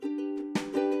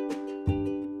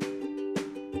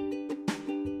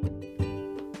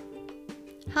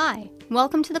Hi,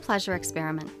 welcome to the pleasure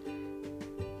experiment.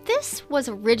 This was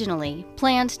originally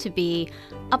planned to be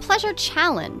a pleasure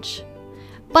challenge,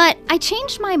 but I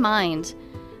changed my mind.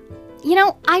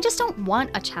 I just don't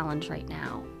want a challenge right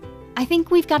now. I think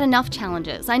we've got enough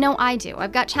challenges. I know I do.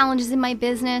 I've got challenges in my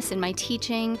business, in my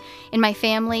teaching, in my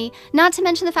family, not to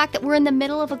mention the fact that we're in the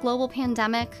middle of a global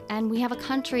pandemic and we have a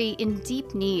country in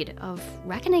deep need of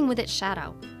reckoning with its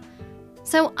shadow.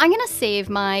 So I'm going to save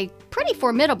my pretty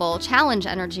formidable challenge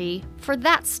energy for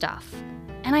that stuff,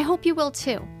 and I hope you will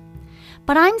too.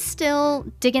 But I'm still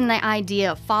digging the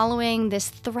idea of following this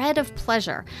thread of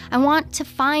pleasure. I want to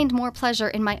find more pleasure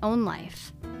in my own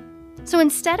life. So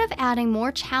instead of adding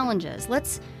more challenges,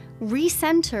 let's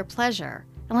recenter pleasure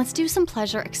and let's do some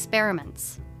pleasure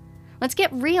experiments. Let's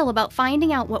get real about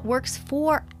finding out what works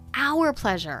for our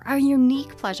pleasure, our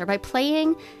unique pleasure, by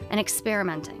playing and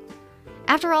experimenting.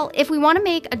 After all, if we want to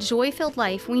make a joy-filled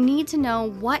life, we need to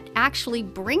know what actually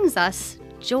brings us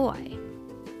joy.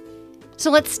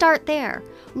 So let's start there.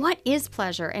 What is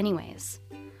pleasure, anyways?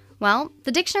 Well,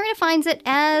 the dictionary defines it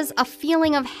as a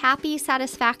feeling of happy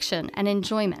satisfaction and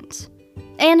enjoyment.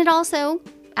 And it also,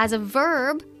 as a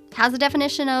verb, has a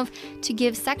definition of to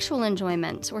give sexual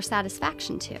enjoyment or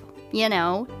satisfaction to.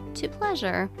 To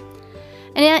pleasure.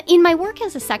 And in my work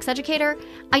as a sex educator,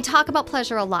 I talk about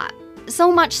pleasure a lot.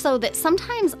 So much so that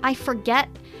sometimes I forget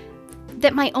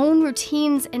that my own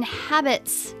routines and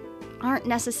habits aren't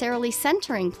necessarily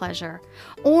centering pleasure,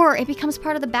 or it becomes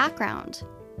part of the background.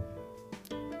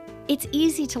 It's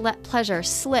easy to let pleasure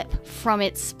slip from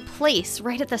its place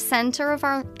right at the center of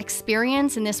our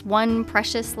experience in this one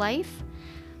precious life.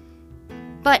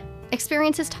 But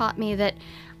experience has taught me that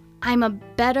I'm a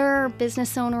better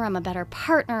business owner, I'm a better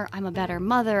partner, I'm a better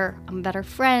mother, I'm a better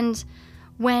friend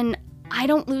when I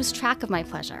don't lose track of my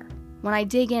pleasure, when I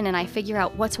dig in and I figure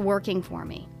out what's working for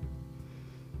me.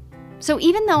 So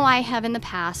even though I have in the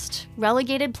past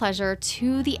relegated pleasure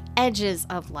to the edges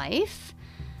of life,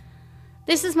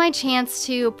 this is my chance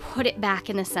to put it back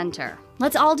in the center.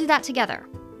 Let's all do that together.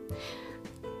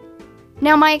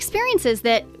 Now, my experience is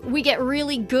that we get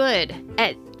really good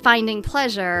at finding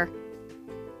pleasure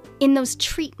in those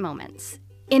treat moments,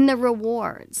 in the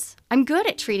rewards. I'm good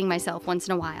at treating myself once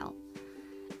in a while.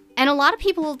 And a lot of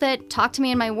people that talk to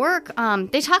me in my work,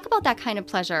 they talk about that kind of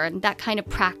pleasure and that kind of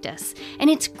practice. And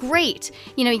it's great.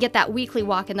 You get that weekly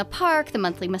walk in the park, the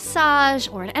monthly massage,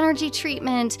 or an energy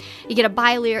treatment. You get a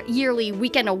bi-yearly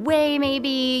weekend away maybe.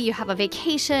 You have a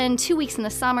vacation, 2 weeks in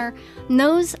the summer. And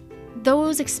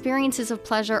those experiences of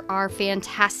pleasure are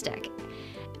fantastic.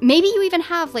 Maybe you even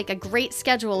have a great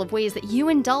schedule of ways that you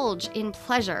indulge in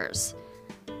pleasures.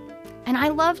 And I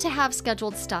love to have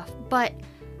scheduled stuff, but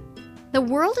the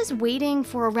world is waiting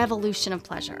for a revolution of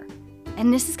pleasure.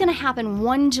 And this is going to happen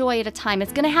one joy at a time.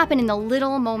 It's going to happen in the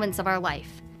little moments of our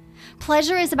life.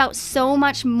 Pleasure is about so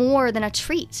much more than a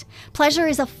treat. Pleasure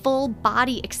is a full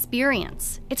body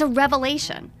experience. It's a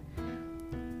revelation.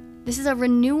 This is a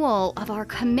renewal of our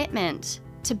commitment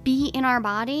to be in our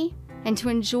body and to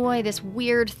enjoy this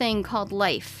weird thing called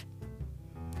life.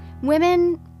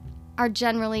 Women are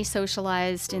generally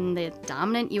socialized in the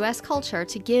dominant U.S. culture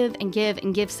to give and give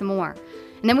and give some more.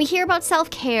 And then we hear about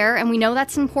self-care, and we know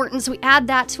that's important, so we add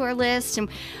that to our list. And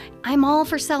I'm all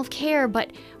for self-care,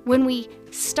 but when we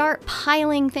start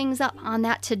piling things up on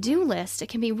that to-do list, it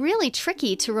can be really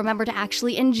tricky to remember to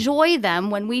actually enjoy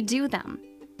them when we do them.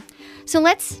 So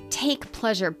let's take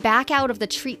pleasure back out of the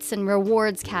treats and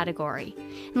rewards category,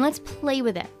 and let's play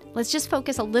with it. Let's just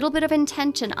focus a little bit of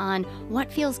intention on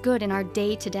what feels good in our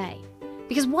day-to-day.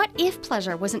 Because what if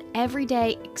pleasure was an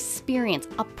everyday experience,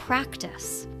 a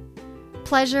practice?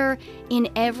 Pleasure in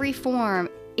every form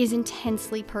is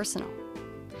intensely personal.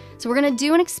 So we're going to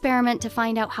do an experiment to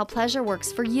find out how pleasure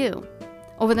works for you.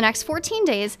 Over the next 14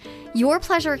 days, your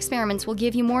pleasure experiments will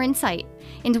give you more insight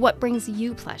into what brings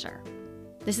you pleasure.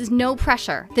 This is no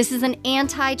pressure. This is an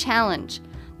anti-challenge.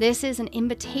 This is an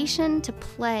invitation to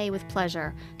play with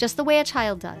pleasure, just the way a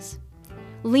child does.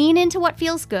 Lean into what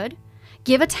feels good.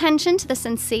 Give attention to the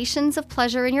sensations of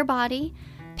pleasure in your body.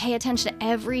 Pay attention to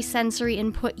every sensory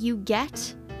input you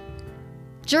get.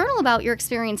 Journal about your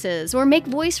experiences or make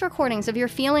voice recordings of your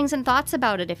feelings and thoughts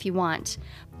about it if you want.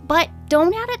 But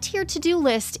don't add it to your to-do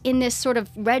list in this sort of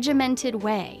regimented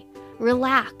way.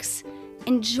 Relax.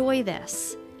 Enjoy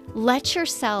this. Let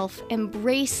yourself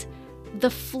embrace the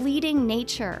fleeting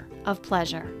nature of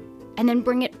pleasure and then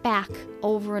bring it back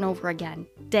over and over again,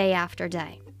 day after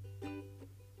day.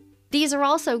 These are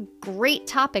also great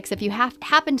topics if you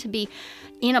happen to be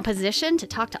in a position to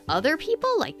talk to other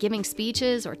people, like giving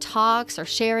speeches or talks or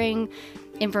sharing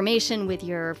information with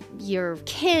your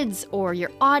kids or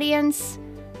your audience.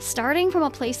 Starting from a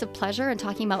place of pleasure and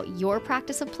talking about your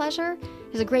practice of pleasure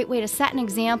is a great way to set an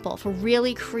example for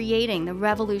really creating the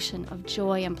revolution of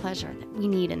joy and pleasure that we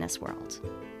need in this world.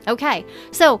 Okay,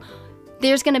 so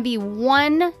there's going to be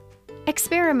one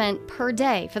experiment per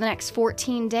day for the next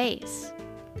 14 days.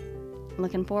 I'm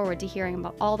looking forward to hearing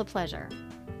about all the pleasure